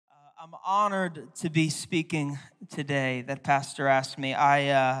I'm honored to be speaking today. That pastor asked me.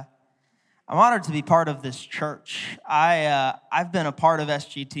 I'm honored to be part of this church. I've been a part of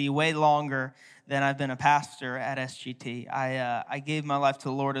SGT way longer than I've been a pastor at SGT. I gave my life to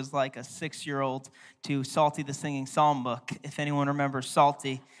the Lord as like a 6-year-old to Salty the Singing Psalm Book, if anyone remembers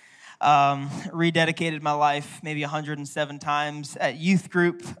Salty. Rededicated my life maybe 107 times at youth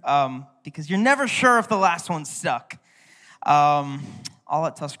group because you're never sure if the last one stuck. All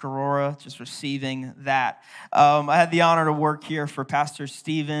at Tuscarora, just receiving that. I had the honor to work here for Pastor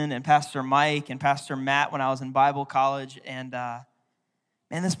Stephen and Pastor Mike and Pastor Matt when I was in Bible college, and man,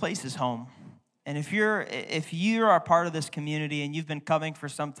 this place is home. And if you are a part of this community and you've been coming for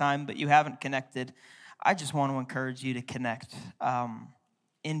some time but you haven't connected, I just want to encourage you to connect.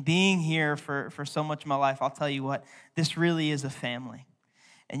 In being here for so much of my life, I'll tell you what, this really is a family.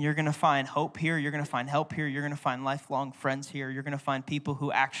 And you're going to find hope here. You're going to find help here. You're going to find lifelong friends here. You're going to find people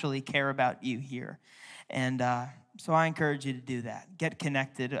who actually care about you here. And so I encourage you to do that. Get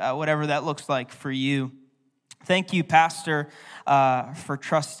connected, whatever that looks like for you. Thank you, Pastor, for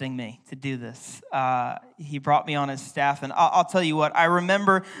trusting me to do this. He brought me on his staff. And I'll tell you what, I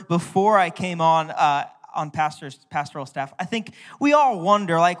remember before I came on pastoral staff, I think we all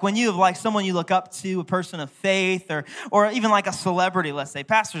wonder, like when you have like someone you look up to, a person of faith, or even like a celebrity, let's say,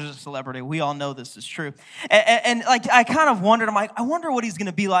 pastor's a celebrity, we all know this is true. And like I kind of wondered, I'm like, I wonder what he's going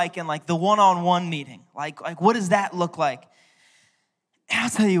to be like in like the one-on-one meeting. Like what does that look like? And I'll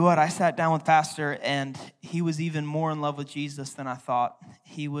tell you what, I sat down with Pastor and he was even more in love with Jesus than I thought.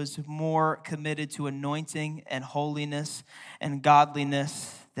 He was more committed to anointing and holiness and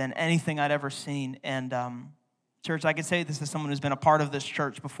godliness than anything I'd ever seen. And church, I can say this as someone who's been a part of this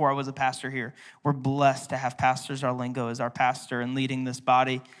church before I was a pastor here. We're blessed to have Pastor Zarlingo as our pastor and leading this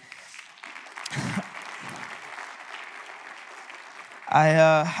body.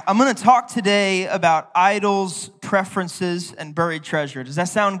 I'm going to talk today about idols, preferences, and buried treasure. Does that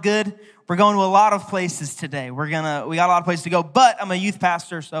sound good? We're going to a lot of places today. We got a lot of places to go, but I'm a youth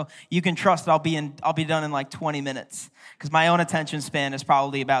pastor, so you can trust I'll be done in like 20 minutes because my own attention span is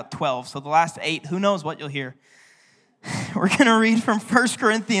probably about 12. So the last 8, who knows what you'll hear. We're going to read from 1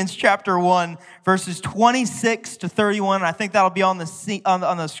 Corinthians chapter 1, verses 26 to 31. I think that'll be on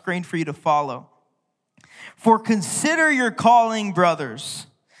the screen for you to follow. For consider your calling, brothers.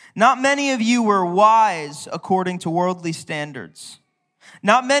 Not many of you were wise according to worldly standards.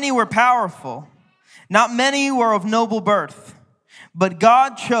 Not many were powerful. Not many were of noble birth. But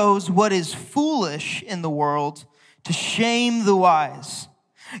God chose what is foolish in the world to shame the wise.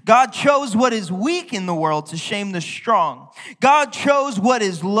 God chose what is weak in the world to shame the strong. God chose what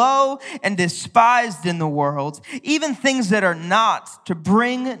is low and despised in the world, even things that are not, to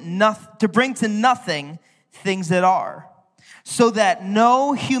bring to nothing things that are, so that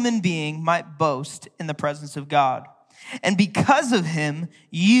no human being might boast in the presence of God. And because of him,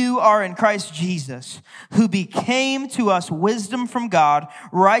 you are in Christ Jesus, who became to us wisdom from God,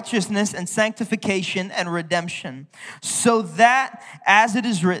 righteousness and sanctification and redemption, so that, as it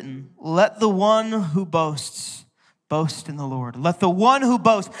is written, let the one who boasts boast in the Lord. Let the one who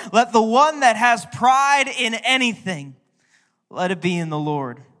boasts, let the one that has pride in anything, let it be in the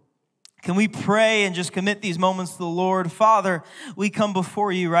Lord. Can we pray and just commit these moments to the Lord? Father, we come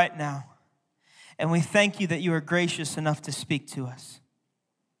before you right now, and we thank you that you are gracious enough to speak to us.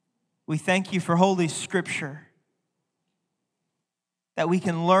 We thank you for Holy Scripture, that we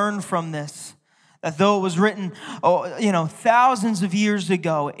can learn from this, that though it was written, thousands of years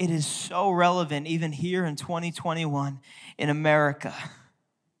ago, it is so relevant even here in 2021 in America.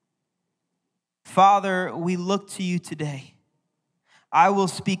 Father, we look to you today. I will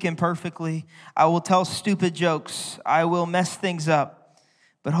speak imperfectly. I will tell stupid jokes. I will mess things up.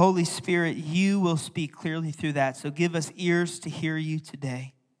 But Holy Spirit, you will speak clearly through that. So give us ears to hear you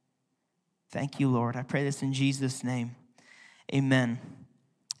today. Thank you, Lord. I pray this in Jesus' name. Amen.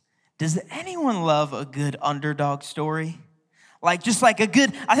 Does anyone love a good underdog story? Like just like a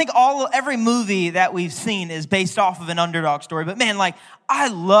good, I think every movie that we've seen is based off of an underdog story. But man, like I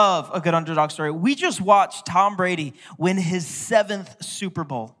love a good underdog story. We just watched Tom Brady win his 7th Super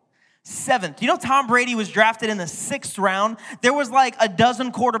Bowl. 7th. You know, Tom Brady was drafted in the 6th round. There was like a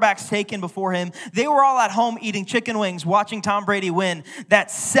dozen quarterbacks taken before him. They were all at home eating chicken wings, watching Tom Brady win that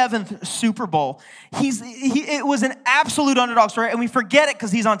 7th Super Bowl. It was an absolute underdog story, and we forget it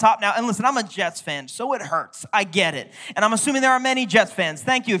because he's on top now. And listen, I'm a Jets fan, so it hurts. I get it. And I'm assuming there are many Jets fans.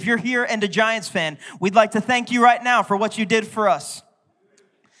 Thank you. If you're here and a Giants fan, we'd like to thank you right now for what you did for us.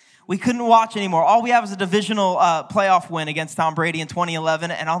 We couldn't watch anymore. All we have is a divisional playoff win against Tom Brady in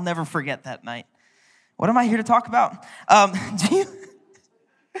 2011, and I'll never forget that night. What am I here to talk about?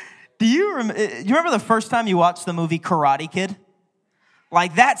 Do you remember the first time you watched the movie Karate Kid?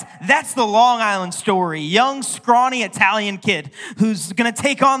 Like that's the Long Island story. Young, scrawny Italian kid who's gonna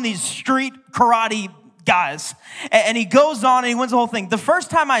take on these street karate guys. And he goes on and he wins the whole thing. The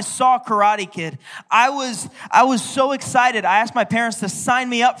first time I saw Karate Kid, I was so excited. I asked my parents to sign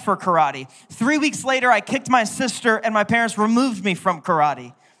me up for karate. 3 weeks later, I kicked my sister and my parents removed me from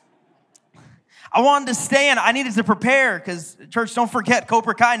karate. I wanted to stay and I needed to prepare because, church, don't forget,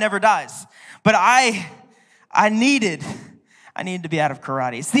 Cobra Kai never dies. But I needed to be out of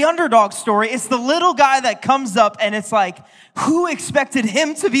karate. It's the underdog story. It's the little guy that comes up and it's like, who expected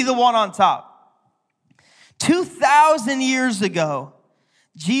him to be the one on top? 2,000 years ago,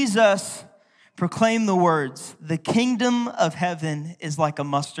 Jesus proclaimed the words, the kingdom of heaven is like a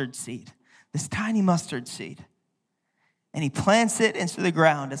mustard seed, this tiny mustard seed. And he plants it into the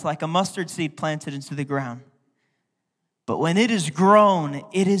ground. It's like a mustard seed planted into the ground. But when it is grown,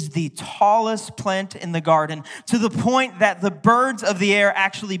 it is the tallest plant in the garden, to the point that the birds of the air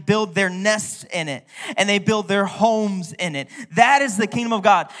actually build their nests in it, and they build their homes in it. That is the kingdom of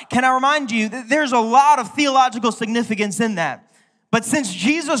God. Can I remind you that there's a lot of theological significance in that? But since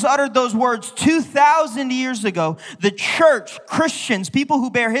Jesus uttered those words 2,000 years ago, the church, Christians, people who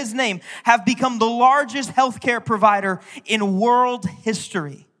bear his name, have become the largest healthcare provider in world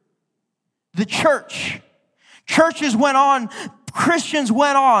history. The church. Churches went on, Christians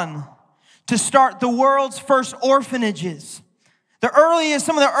went on to start the world's first orphanages.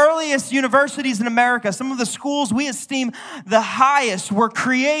 Some of the earliest universities in America, some of the schools we esteem the highest were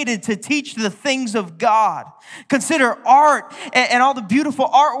created to teach the things of God. Consider art and all the beautiful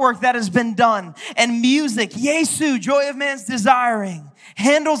artwork that has been done, and music, Yesu, Joy of Man's Desiring,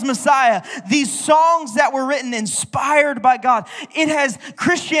 Handel's Messiah, these songs that were written inspired by God.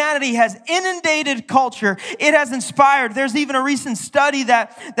 Christianity has inundated culture. It has inspired. There's even a recent study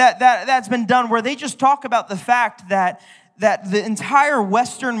that's been done where they just talk about the fact that the entire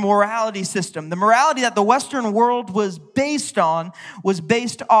Western morality system, the morality that the Western world was based on, was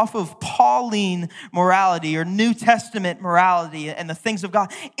based off of Pauline morality or New Testament morality and the things of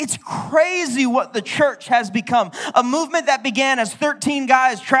God. It's crazy what the church has become. A movement that began as 13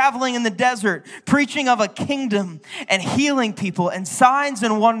 guys traveling in the desert, preaching of a kingdom and healing people and signs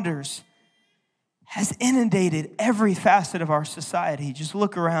and wonders, has inundated every facet of our society. Just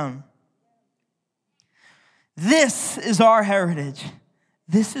look around. This is our heritage.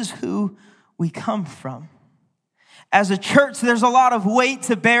 This is who we come from. As a church, there's a lot of weight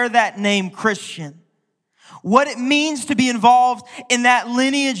to bear that name Christian. What it means to be involved in that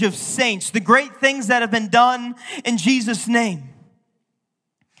lineage of saints, the great things that have been done in Jesus' name.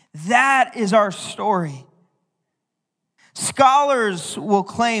 That is our story. Scholars will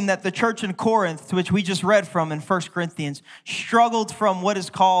claim that the church in Corinth, which we just read from in 1 Corinthians, struggled from what is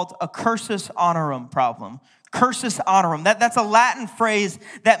called a cursus honorum problem. Cursus honorum. That's a Latin phrase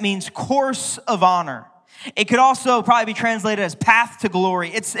that means course of honor. It could also probably be translated as path to glory.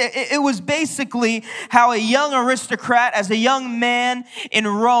 It was basically how a young aristocrat, as a young man in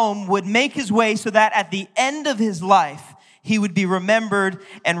Rome, would make his way so that at the end of his life, he would be remembered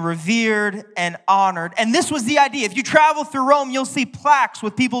and revered and honored. And this was the idea. If you travel through Rome, you'll see plaques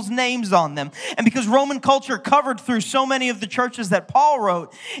with people's names on them. And because Roman culture covered through so many of the churches that Paul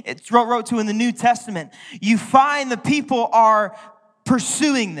wrote to in the New Testament, you find the people are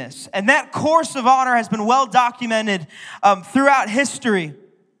pursuing this. And that course of honor has been well documented throughout history.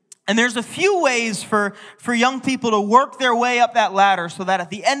 And there's a few ways for young people to work their way up that ladder so that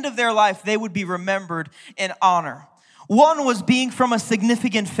at the end of their life, they would be remembered in honor. One was being from a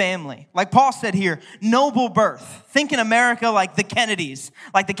significant family. Like Paul said here, noble birth. Think in America like the Kennedys.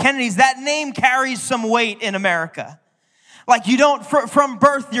 Like the Kennedys, that name carries some weight in America. Like you don't, from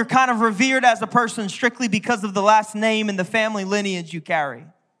birth, you're kind of revered as a person strictly because of the last name and the family lineage you carry.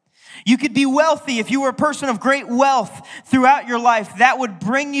 You could be wealthy. If you were a person of great wealth throughout your life, that would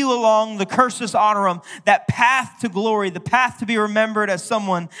bring you along the cursus honorum, that path to glory, the path to be remembered as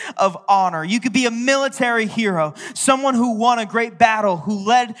someone of honor. You could be a military hero, someone who won a great battle, who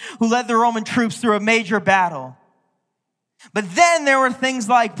led the Roman troops through a major battle. But then there were things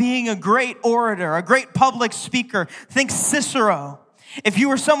like being a great orator, a great public speaker. Think Cicero. If you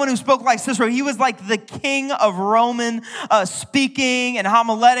were someone who spoke like Cicero, he was like the king of Roman speaking and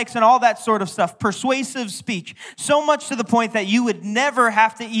homiletics and all that sort of stuff, persuasive speech, so much to the point that you would never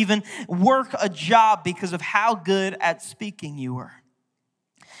have to even work a job because of how good at speaking you were.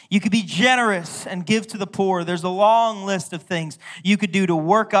 You could be generous and give to the poor. There's a long list of things you could do to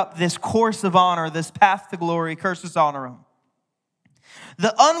work up this course of honor, this path to glory, cursus honorum.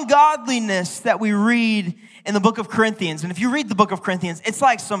 The ungodliness that we read in the book of Corinthians, and if you read the book of Corinthians, it's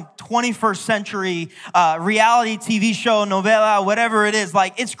like some 21st century reality TV show, novela, whatever it is.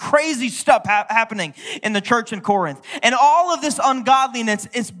 Like, it's crazy stuff happening in the church in Corinth. And all of this ungodliness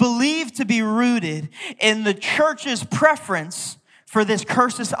is believed to be rooted in the church's preference for this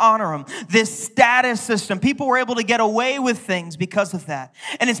cursus honorum, this status system. People were able to get away with things because of that.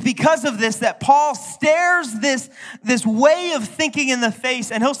 And it's because of this that Paul stares this way of thinking in the face.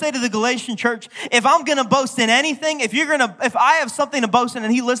 And he'll say to the Galatian church, if I'm going to boast in anything, if I have something to boast in,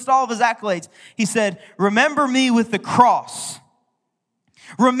 and he lists all of his accolades, he said, remember me with the cross.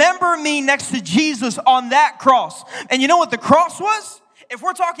 Remember me next to Jesus on that cross. And you know what the cross was? If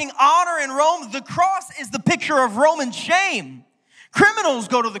we're talking honor in Rome, the cross is the picture of Roman shame. Criminals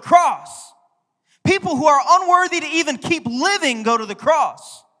go to the cross. People who are unworthy to even keep living go to the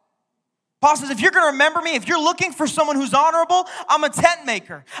cross. Paul says, if you're going to remember me, if you're looking for someone who's honorable, I'm a tent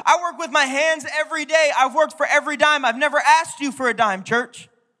maker. I work with my hands every day. I've worked for every dime. I've never asked you for a dime, church.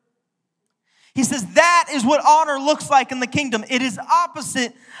 He says that is what honor looks like in the kingdom. It is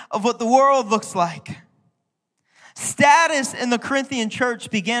opposite of what the world looks like. Status in the Corinthian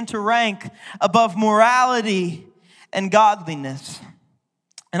church began to rank above morality and godliness.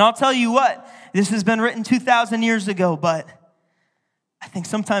 And I'll tell you what, this has been written 2,000 years ago, but I think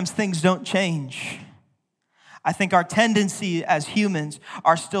sometimes things don't change. I think our tendency as humans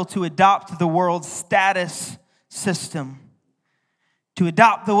are still to adopt the world's status system, to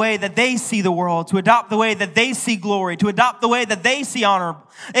adopt the way that they see the world, to adopt the way that they see glory, to adopt the way that they see honor.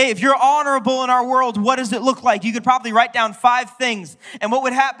 Hey, if you're honorable in our world, what does it look like? You could probably write down 5 things. And what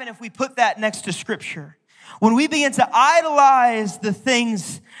would happen if we put that next to Scripture? When we begin to idolize the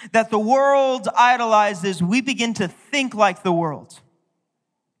things that the world idolizes, we begin to think like the world.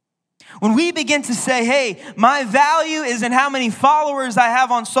 When we begin to say, hey, my value is in how many followers I have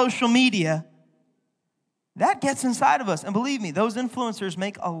on social media, that gets inside of us. And believe me, those influencers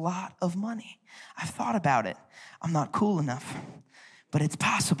make a lot of money. I've thought about it. I'm not cool enough, but it's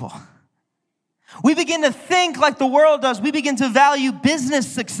possible. We begin to think like the world does. We begin to value business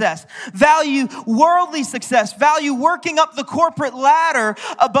success, value worldly success, value working up the corporate ladder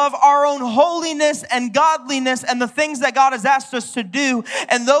above our own holiness and godliness and the things that God has asked us to do.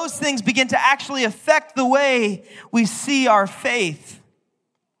 And those things begin to actually affect the way we see our faith.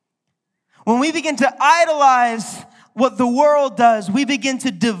 When we begin to idolize what the world does, we begin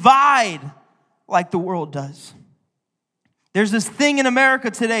to divide like the world does. There's this thing in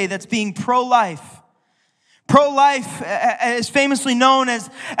America today that's being pro-life. Pro-life is famously known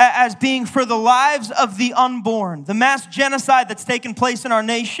as being for the lives of the unborn. The mass genocide that's taken place in our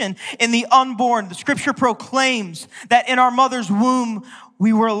nation in the unborn. The scripture proclaims that in our mother's womb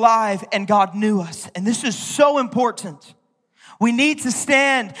we were alive and God knew us. And this is so important. We need to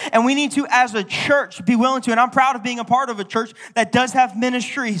stand and we need to, as a church, be willing to. And I'm proud of being a part of a church that does have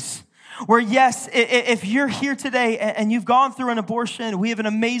ministries. Where yes, if you're here today and you've gone through an abortion, we have an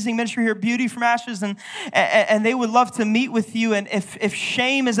amazing ministry here, Beauty from Ashes, and they would love to meet with you. And if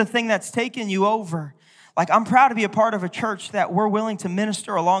shame is a thing that's taken you over, like I'm proud to be a part of a church that we're willing to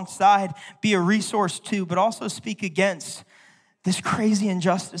minister alongside, be a resource to, but also speak against this crazy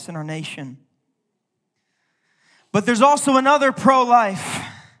injustice in our nation. But there's also another pro-life.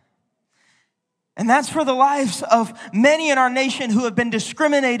 And that's for the lives of many in our nation who have been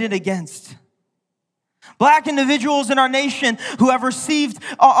discriminated against. Black individuals in our nation who have received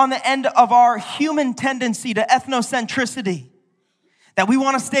on the end of our human tendency to ethnocentricity. That we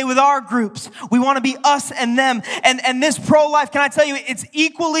want to stay with our groups. We want to be us and them. And this pro-life, can I tell you, it's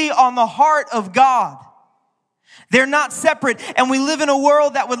equally on the heart of God. They're not separate, and we live in a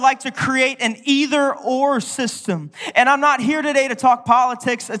world that would like to create an either-or system. And I'm not here today to talk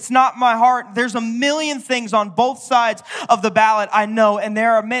politics. It's not my heart. There's a million things on both sides of the ballot, I know, and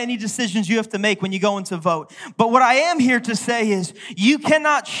there are many decisions you have to make when you go into vote. But what I am here to say is you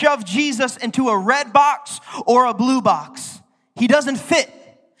cannot shove Jesus into a red box or a blue box. He doesn't fit.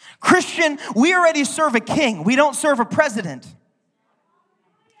 Christian, we already serve a king. We don't serve a president.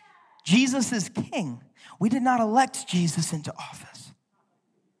 Jesus is king. We did not elect Jesus into office.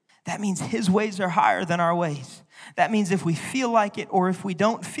 That means his ways are higher than our ways. That means if we feel like it or if we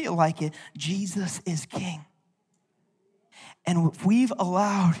don't feel like it, Jesus is king. And if we've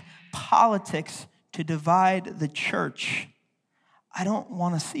allowed politics to divide the church, I don't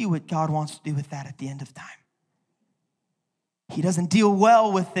want to see what God wants to do with that at the end of time. He doesn't deal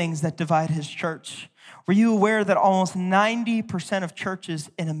well with things that divide his church. Were you aware that almost 90% of churches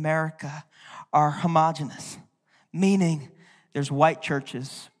in America are homogenous, meaning there's white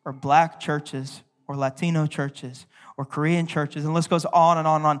churches or black churches or Latino churches or Korean churches, and the list goes on and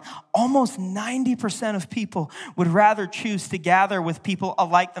on and on. Almost 90% of people would rather choose to gather with people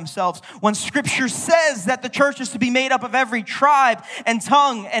alike themselves when Scripture says that the church is to be made up of every tribe and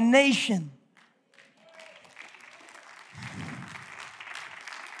tongue and nation.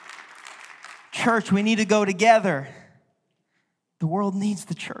 Church, we need to go together. The world needs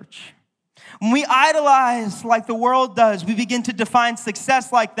the church. When we idolize like the world does, we begin to define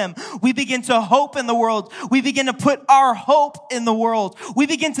success like them. We begin to hope in the world. We begin to put our hope in the world. We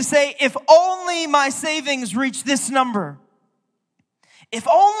begin to say, if only my savings reach this number. If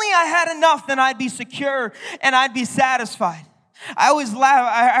only I had enough, then I'd be secure and I'd be satisfied. I always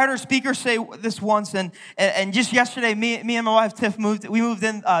laugh. I heard a speaker say this once, and just yesterday, me and my wife Tiff moved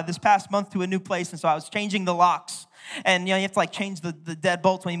in this past month to a new place, and so I was changing the locks. And you have to change the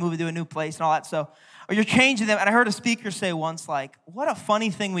deadbolts when you move into a new place and all that. So, or you're changing them. And I heard a speaker say once, what a funny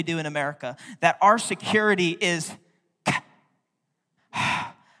thing we do in America, that our security is,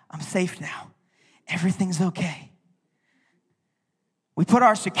 I'm safe now. Everything's okay. We put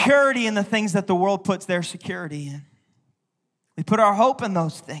our security in the things that the world puts their security in. We put our hope in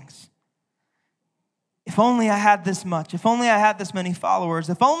those things. If only I had this much. If only I had this many followers.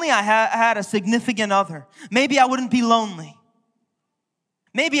 If only I had a significant other. Maybe I wouldn't be lonely.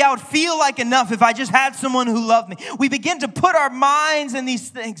 Maybe I would feel like enough if I just had someone who loved me. We begin to put our minds in these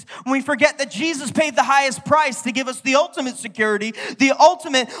things when we forget that Jesus paid the highest price to give us the ultimate security, the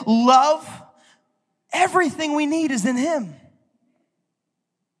ultimate love. Everything we need is in Him.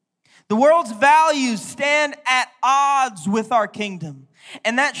 The world's values stand at odds with our kingdom.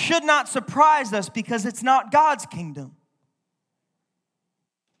 And that should not surprise us because it's not God's kingdom.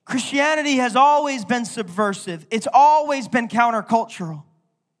 Christianity has always been subversive. It's always been countercultural.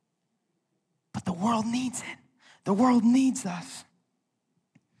 But the world needs it. The world needs us.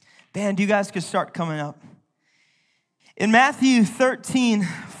 Band, you guys could start coming up. In Matthew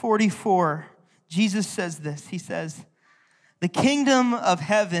 13:44, Jesus says this. He says, "The kingdom of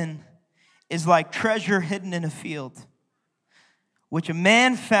heaven is like treasure hidden in a field, which a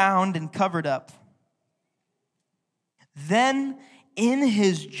man found and covered up. Then in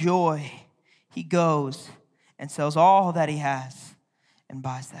his joy, he goes and sells all that he has and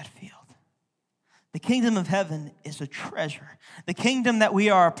buys that field." The kingdom of heaven is a treasure. The kingdom that we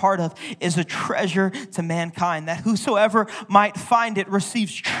are a part of is a treasure to mankind, that whosoever might find it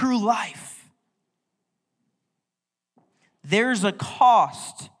receives true life. There's a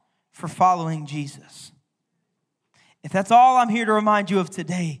cost for following Jesus. If that's all I'm here to remind you of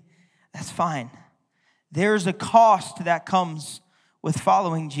today, that's fine. There's a cost that comes with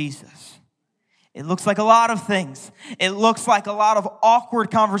following Jesus. It looks like a lot of things. It looks like a lot of awkward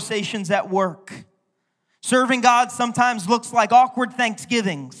conversations at work. Serving God sometimes looks like awkward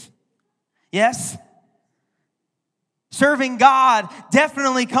Thanksgivings. Yes? Serving God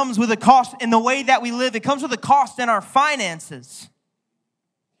definitely comes with a cost in the way that we live. It comes with a cost in our finances.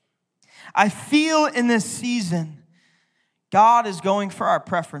 I feel in this season, God is going for our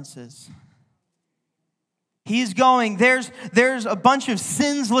preferences. He's going, there's a bunch of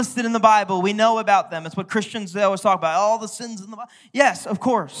sins listed in the Bible. We know about them. It's what Christians always talk about, all the sins in the Bible. Yes, of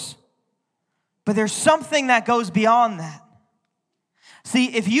course. But there's something that goes beyond that.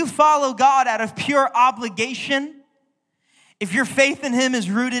 See, if you follow God out of pure obligation, if your faith in Him is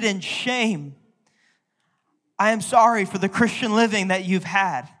rooted in shame, I am sorry for the Christian living that you've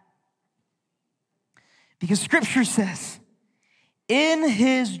had. Because Scripture says, in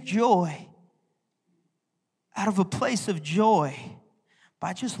His joy, out of a place of joy,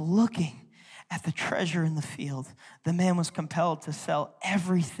 by just looking at the treasure in the field, the man was compelled to sell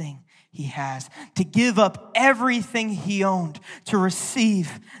everything he has, to give up everything he owned to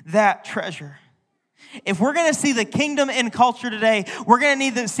receive that treasure. If we're going to see the kingdom in culture today, we're going to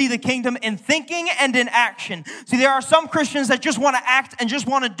need to see the kingdom in thinking and in action. See, there are some Christians that just want to act and just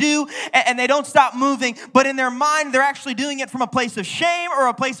want to do, and they don't stop moving. But in their mind, they're actually doing it from a place of shame or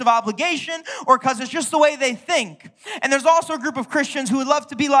a place of obligation or because it's just the way they think. And there's also a group of Christians who would love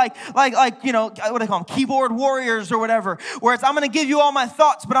to be like what do they call them? Keyboard warriors or whatever, where it's, I'm going to give you all my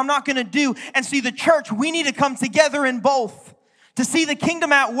thoughts, but I'm not going to do. And see, the church, we need to come together in both. To see the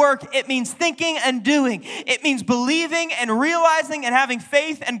kingdom at work, it means thinking and doing. It means believing and realizing and having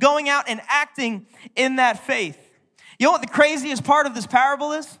faith and going out and acting in that faith. You know what the craziest part of this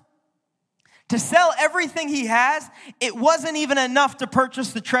parable is? To sell everything he has, it wasn't even enough to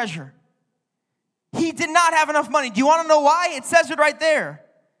purchase the treasure. He did not have enough money. Do you want to know why? It says it right there.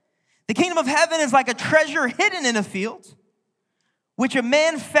 The kingdom of heaven is like a treasure hidden in a field, which a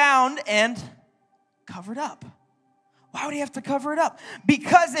man found and covered up. Why would he have to cover it up?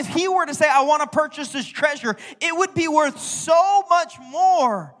 Because if he were to say, I want to purchase this treasure, it would be worth so much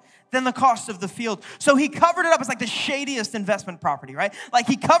more than the cost of the field. So he covered it up. It's like the shadiest investment property, right? Like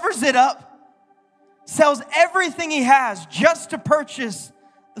he covers it up, sells everything he has just to purchase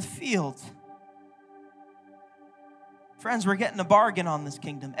the field. Friends, we're getting a bargain on this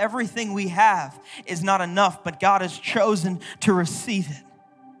kingdom. Everything we have is not enough, but God has chosen to receive it.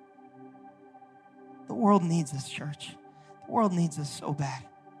 The world needs us, church. The world needs us so bad.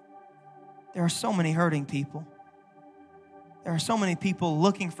 There are so many hurting people. There are so many people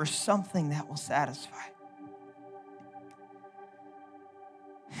looking for something that will satisfy.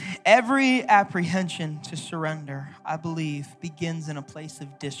 Every apprehension to surrender, I believe, begins in a place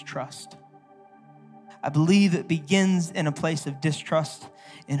of distrust. I believe it begins in a place of distrust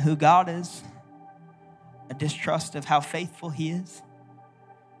in who God is, a distrust of how faithful he is,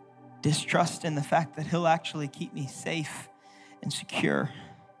 distrust in the fact that he'll actually keep me safe and secure.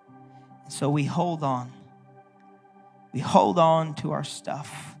 And so we hold on. We hold on to our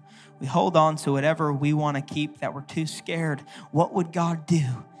stuff. We hold on to whatever we want to keep that we're too scared. What would God do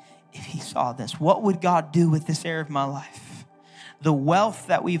if he saw this? What would God do with this area of my life? The wealth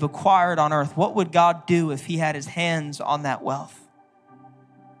that we've acquired on earth, what would God do if he had his hands on that wealth?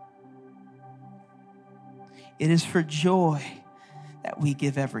 It is for joy that we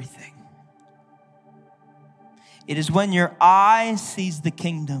give everything. It is when your eye sees the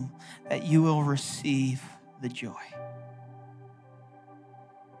kingdom that you will receive the joy.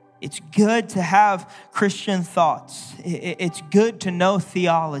 It's good to have Christian thoughts. It's good to know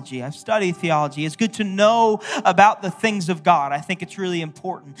theology. I've studied theology. It's good to know about the things of God. I think it's really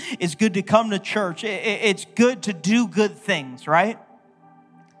important. It's good to come to church. It's good to do good things, right?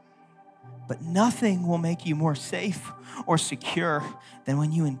 But nothing will make you more safe or secure than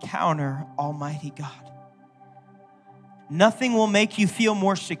when you encounter Almighty God. Nothing will make you feel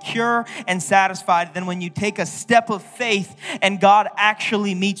more secure and satisfied than when you take a step of faith and God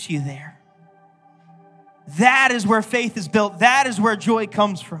actually meets you there. That is where faith is built. That is where joy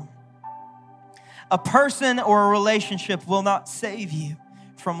comes from. A person or a relationship will not save you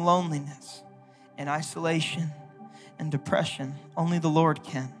from loneliness and isolation and depression. Only the Lord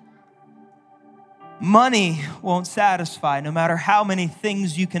can. Money won't satisfy no matter how many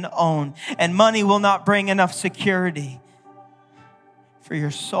things you can own, and money will not bring enough security for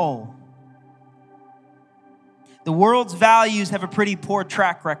your soul. The world's values have a pretty poor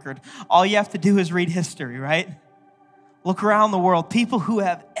track record. All you have to do is read history, right? Look around the world. People who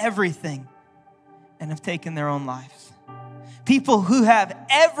have everything and have taken their own lives. People who have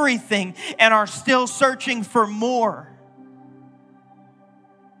everything and are still searching for more.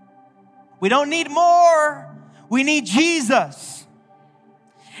 We don't need more. We need Jesus.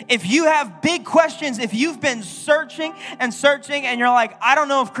 If you have big questions, if you've been searching and you're like, I don't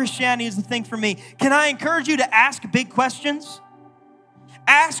know if Christianity is the thing for me, can I encourage you to ask big questions?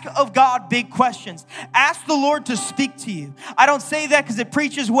 Ask of God big questions. Ask the Lord to speak to you. I don't say that because it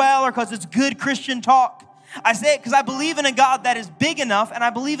preaches well or because it's good Christian talk. I say it because I believe in a God that is big enough, and I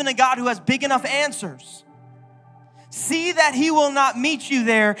believe in a God who has big enough answers. See that he will not meet you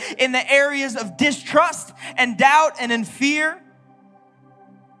there in the areas of distrust and doubt and in fear.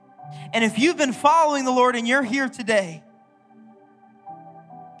 And if you've been following the Lord and you're here today,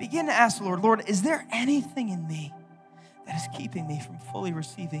 begin to ask the Lord, Lord, is there anything in me that is keeping me from fully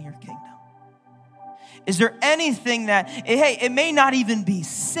receiving your kingdom? Is there anything that, hey, it may not even be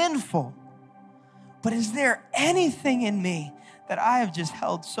sinful, but is there anything in me that I have just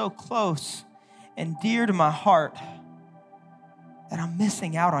held so close and dear to my heart that I'm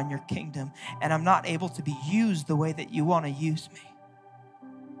missing out on your kingdom and I'm not able to be used the way that you want to use me?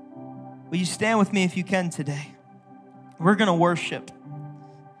 Will you stand with me if you can today? We're going to worship.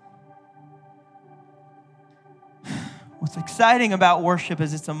 What's exciting about worship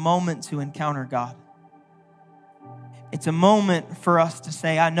is it's a moment to encounter God. It's a moment for us to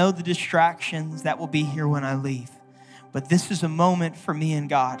say, I know the distractions that will be here when I leave, but this is a moment for me and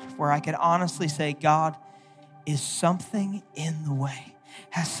God where I can honestly say, God, is something in the way?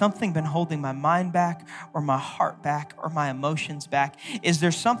 Has something been holding my mind back or my heart back or my emotions back? Is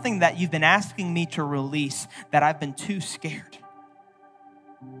there something that you've been asking me to release that I've been too scared?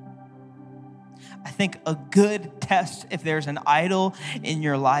 I think a good test if there's an idol in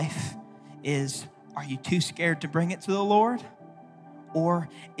your life is, are you too scared to bring it to the Lord? Or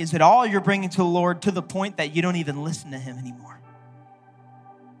is it all you're bringing to the Lord to the point that you don't even listen to him anymore?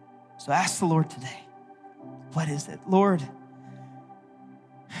 So ask the Lord today, what is it? Lord,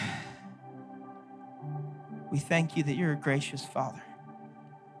 we thank you that you're a gracious Father.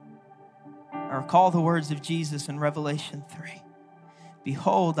 I recall the words of Jesus in Revelation 3.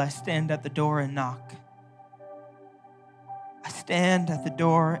 Behold, I stand at the door and knock. I stand at the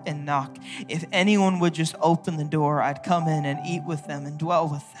door and knock. If anyone would just open the door, I'd come in and eat with them and dwell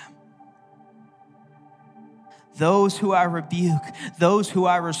with them. Those who I rebuke, those who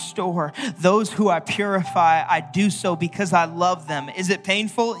I restore, those who I purify, I do so because I love them. Is it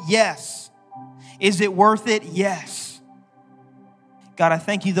painful? Yes. Is it worth it? Yes. God, I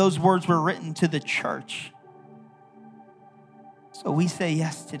thank you those words were written to the church. So we say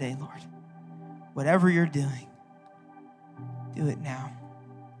yes today, Lord. Whatever you're doing, do it now.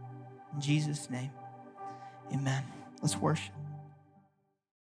 In Jesus' name, amen. Let's worship.